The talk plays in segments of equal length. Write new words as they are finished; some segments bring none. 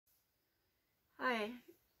Hi.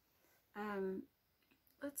 Um,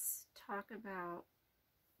 let's talk about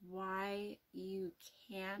why you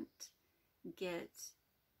can't get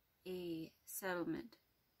a settlement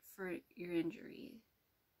for your injury,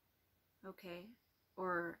 okay?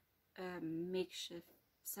 Or a makeshift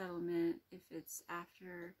settlement if it's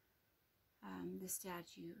after the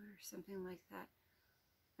statute or something like that.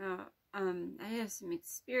 Now, I have some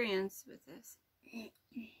experience with this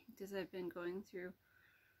because I've been going through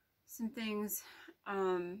some things.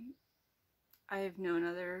 I've known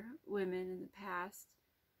other women in the past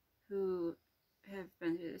who have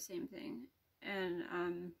been through the same thing.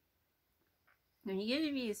 And when you get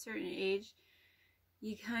to be a certain age,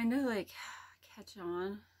 you kind of like catch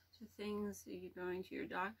on to things. You're going to your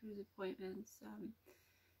doctor's appointments.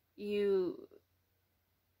 You're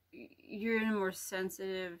in a more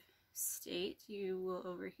sensitive state. You will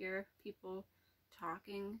overhear people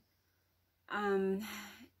talking. And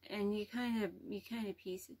you kind of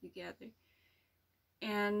piece it together.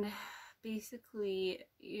 And basically,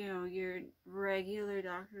 you know, your regular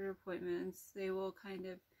doctor appointments, they will kind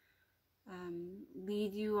of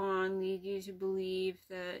lead you to believe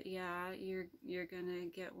that, yeah, you're gonna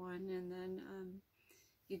get one, and then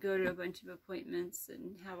you go to a bunch of appointments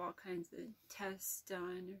and have all kinds of tests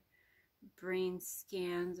done, or brain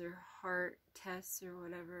scans, or heart tests, or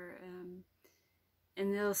whatever,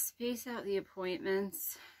 and they'll space out the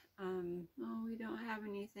appointments. Oh, we don't have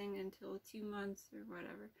anything until 2 months or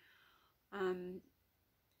whatever.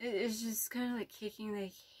 It's just kind of like kicking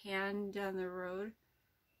the can down the road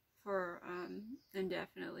for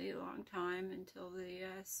indefinitely a long time until the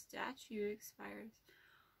statute expires.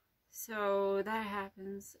 So that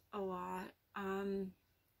happens a lot.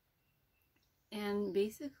 And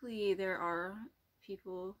basically there are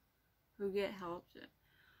people who get helped.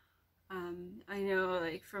 I know,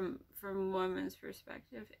 like, from women's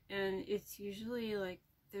perspective, and it's usually like,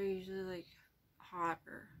 they're usually like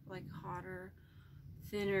hotter,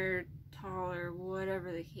 thinner, taller,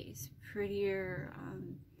 whatever the case, prettier,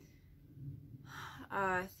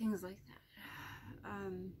 things like that.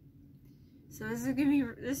 So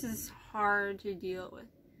this is hard to deal with.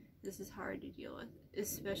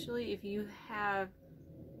 Especially if you have,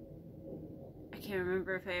 I can't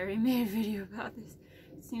remember if I already made a video about this.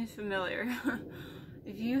 It seems familiar.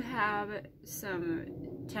 If you have some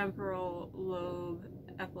temporal lobe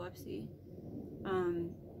epilepsy,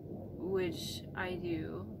 which I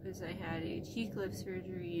do, because I had a cheek lift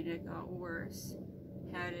surgery and it got worse.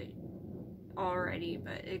 Had it already,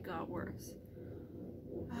 but it got worse.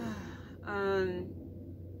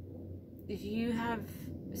 If you have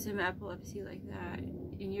some epilepsy like that,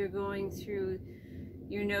 and you're noticing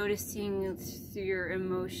through your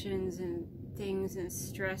emotions and things and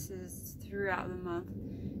stresses throughout the month,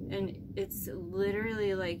 and it's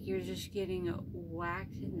literally like you're just getting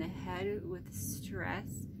whacked in the head with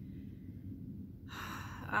stress.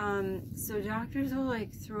 So doctors will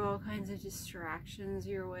like throw all kinds of distractions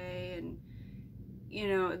your way, and you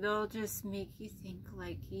know, they'll just make you think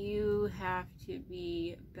like you have to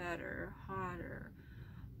be better, hotter,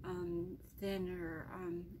 thinner,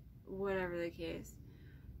 whatever the case.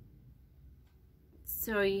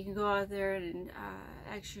 So you can go out there and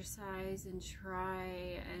exercise and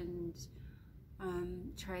try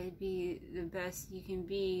to be the best you can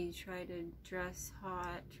be, try to dress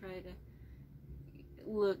hot, try to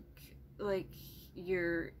look like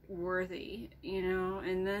you're worthy, you know.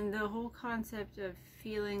 And then the whole concept of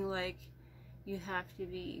feeling like you have to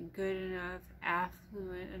be good enough,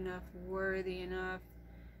 affluent enough, worthy enough,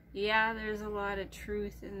 yeah, there's a lot of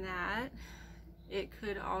truth in that. It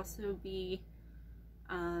could also be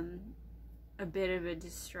a bit of a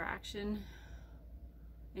distraction,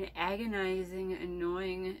 an agonizing,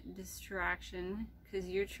 annoying distraction, because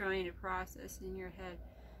you're trying to process in your head,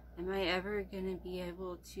 am I ever going to be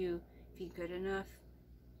able to be good enough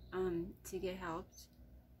to get helped?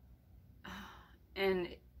 And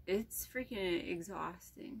it's freaking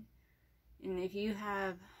exhausting. And if you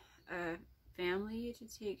have a family to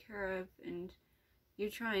take care of and you're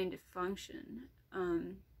trying to function,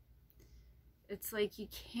 it's like you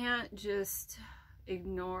can't just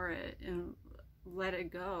ignore it and let it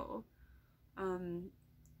go,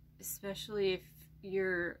 especially if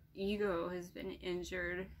your ego has been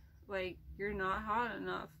injured. Like, you're not hot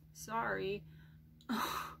enough, sorry.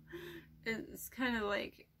 It's kind of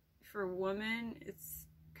like, for women, it's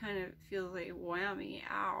kind of feels like whammy,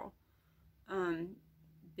 ow,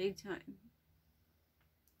 big time.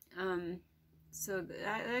 So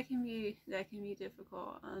that can be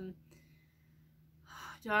difficult.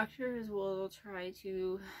 Doctors will try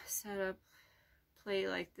to play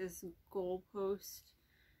like this goalpost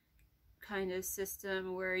kind of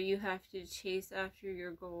system where you have to chase after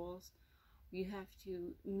your goals. You have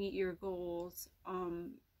to meet your goals.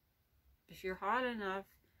 If you're hot enough,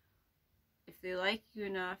 if they like you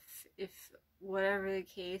enough, if whatever the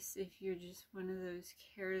case, if you're just one of those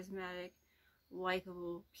charismatic,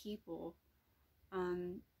 likable people,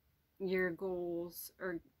 your goals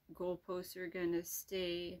or goalposts are going to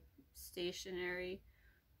stay stationary.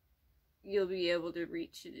 You'll be able to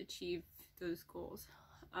reach and achieve those goals.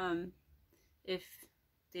 If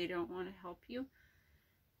they don't want to help you,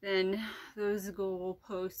 then those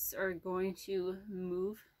goalposts are going to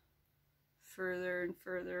move further and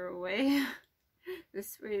further away.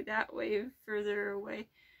 This way, that way, further away.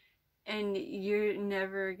 And you're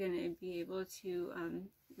never going to be able to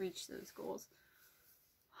reach those goals.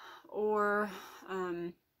 Or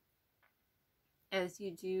as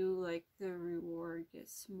you do, like, the reward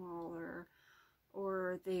gets smaller,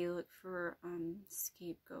 or they look for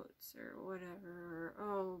scapegoats or whatever, or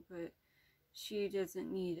oh, but she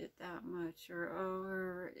doesn't need it that much, or oh,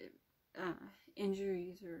 her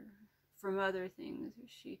injuries or from other things, or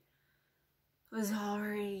she was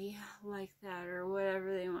already like that, or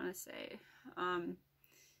whatever they want to say.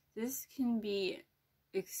 This can be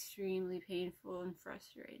extremely painful and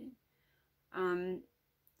frustrating.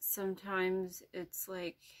 Sometimes it's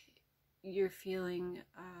like you're feeling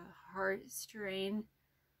heart strain,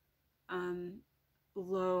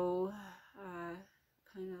 low,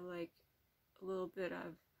 kind of like a little bit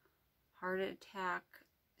of heart attack,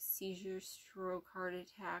 seizure, stroke, heart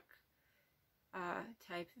attack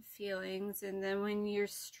type of feelings. And then when you're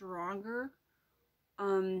stronger,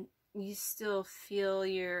 you still feel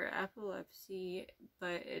your epilepsy,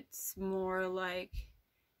 but it's more like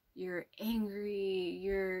you're angry,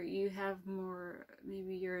 you have more,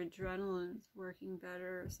 maybe your adrenaline's working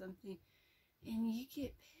better or something, and you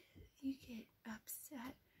get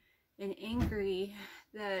upset and angry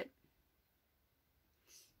that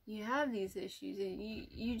you have these issues, and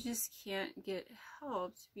you just can't get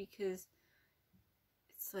helped because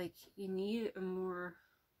it's like you need a more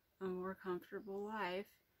comfortable life.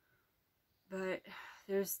 But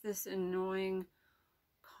there's this annoying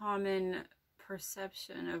common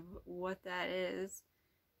perception of what that is,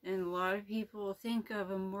 and a lot of people think of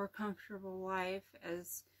a more comfortable life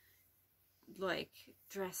as like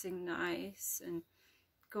dressing nice and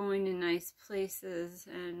going to nice places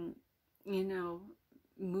and, you know,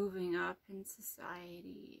 moving up in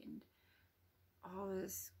society and all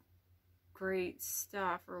this great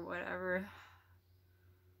stuff or whatever,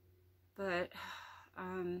 but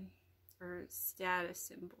or status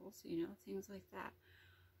symbols, you know, things like that.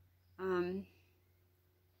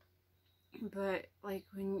 But like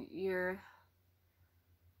when you're,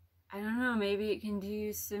 I don't know, maybe it can do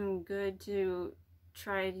you some good to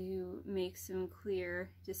try to make some clear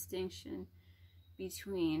distinction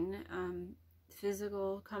between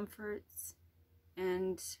physical comforts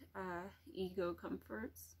and ego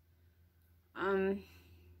comforts. I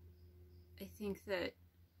think that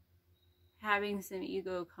having some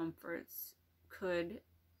ego comforts could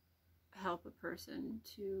help a person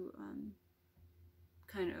to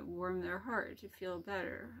kind of warm their heart, to feel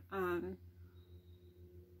better.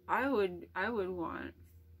 I would want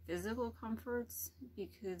physical comforts,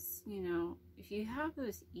 because, you know, if you have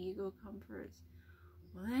those ego comforts,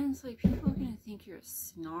 well, then it's like people are gonna think you're a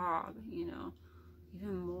snob, you know,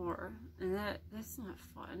 even more, and that's not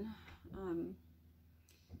fun.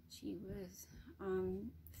 Gee whiz.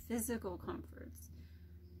 Physical comforts,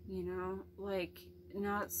 you know, like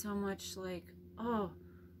not so much like, oh,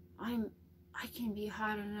 I can be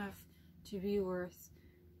hot enough to be worth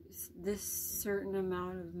this certain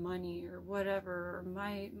amount of money or whatever, or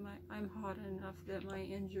I'm hot enough that my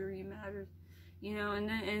injury matters, you know, and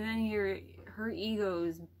then her ego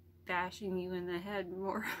is bashing you in the head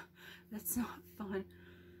more. That's not fun.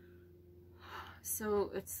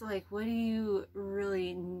 So it's like, what do you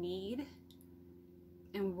really need,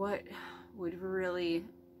 and what would really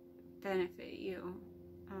benefit you?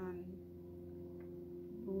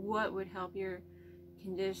 What would help your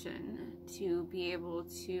condition to be able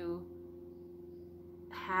to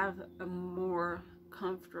have a more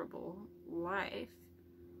comfortable life?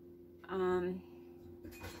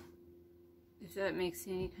 If that makes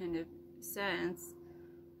any kind of sense.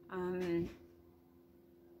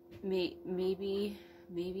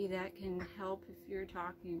 Maybe that can help if you're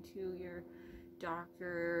talking to your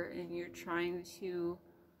doctor and you're trying to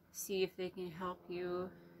see if they can help you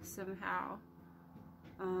somehow.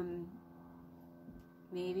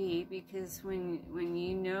 Maybe because when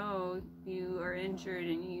you know you are injured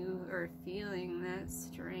and you are feeling that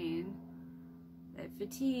strain, that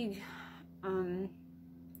fatigue,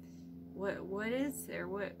 what is there?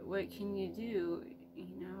 What can you do?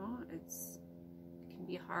 You know, it can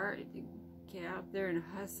be hard to get out there and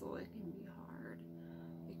hustle. It can be hard.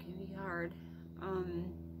 It can be hard.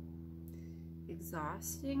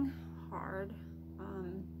 Exhausting, hard.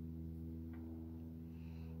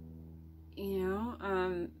 You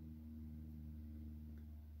know,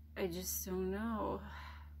 I just don't know.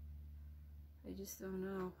 I just don't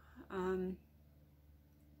know.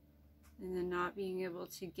 And then not being able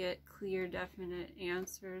to get clear, definite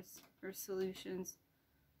answers or solutions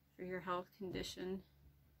for your health condition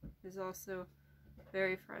is also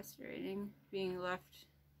very frustrating, being left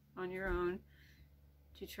on your own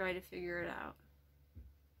to try to figure it out.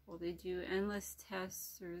 Well, they do endless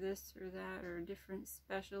tests or this or that or different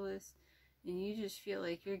specialists, and you just feel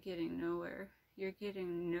like you're getting nowhere. You're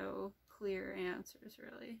getting no clear answers,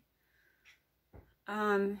 really.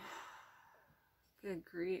 Good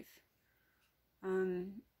grief.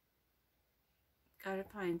 Gotta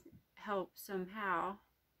find help somehow,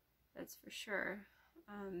 that's for sure.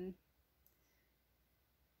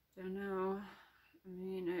 Don't know. I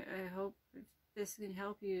mean, I hope this can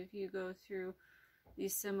help you if you go through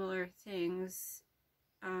these similar things.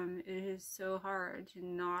 It is so hard to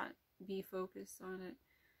not be focused on it.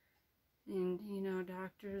 And, you know,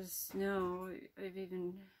 doctors know, I've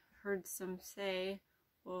even heard some say,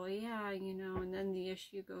 well, yeah, you know, and then the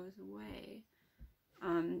issue goes away.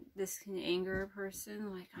 This can anger a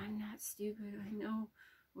person, like, I'm not stupid, I know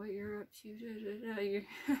what you're up to, da, da, da.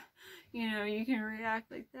 You know, you can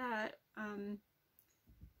react like that. And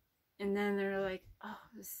then they're like, oh,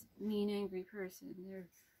 this mean, angry person, they're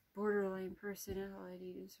borderline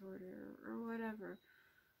personality disorder, or whatever.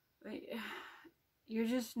 But you're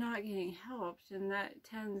just not getting helped, and that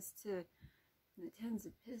tends to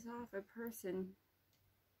piss off a person.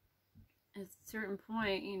 At a certain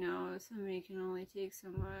point, you know, somebody can only take so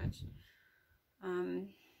much.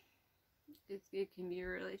 It can be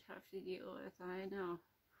really tough to deal with, I know.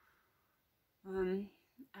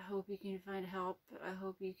 I hope you can find help. I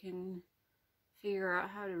hope you can figure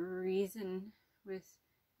out how to reason with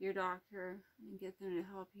your doctor and get them to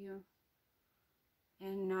help you,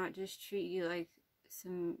 and not just treat you like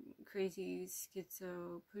some crazy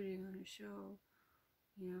schizo putting on a show.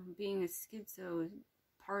 You know, being a schizo is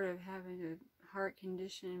part of having a heart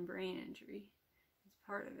condition and brain injury. It's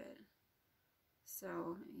part of it.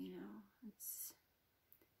 So, you know, it's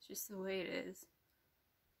just the way it is.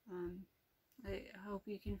 I hope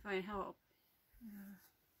you can find help.